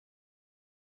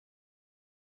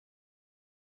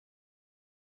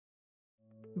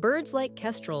Birds like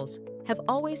kestrels have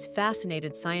always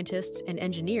fascinated scientists and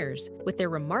engineers with their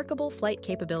remarkable flight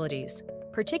capabilities,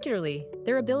 particularly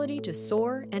their ability to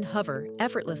soar and hover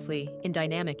effortlessly in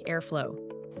dynamic airflow.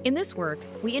 In this work,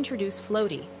 we introduce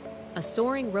Floaty, a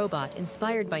soaring robot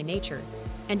inspired by nature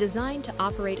and designed to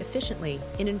operate efficiently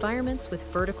in environments with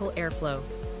vertical airflow.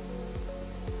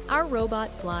 Our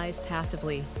robot flies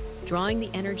passively, drawing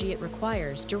the energy it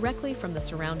requires directly from the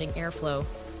surrounding airflow.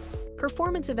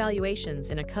 Performance evaluations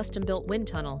in a custom-built wind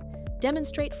tunnel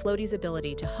demonstrate Floaty's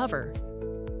ability to hover,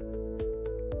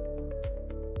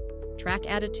 track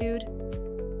attitude,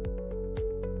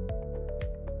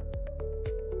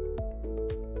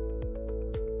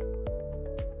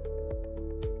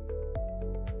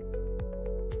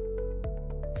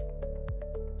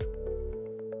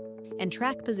 and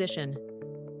track position.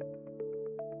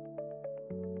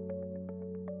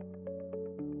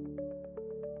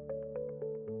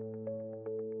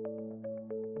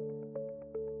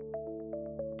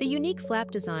 The unique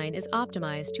flap design is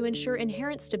optimized to ensure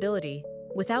inherent stability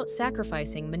without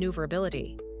sacrificing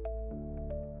maneuverability.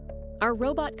 Our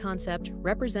robot concept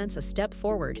represents a step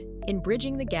forward in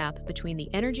bridging the gap between the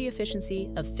energy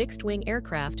efficiency of fixed-wing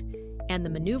aircraft and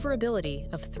the maneuverability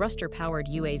of thruster-powered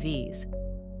UAVs.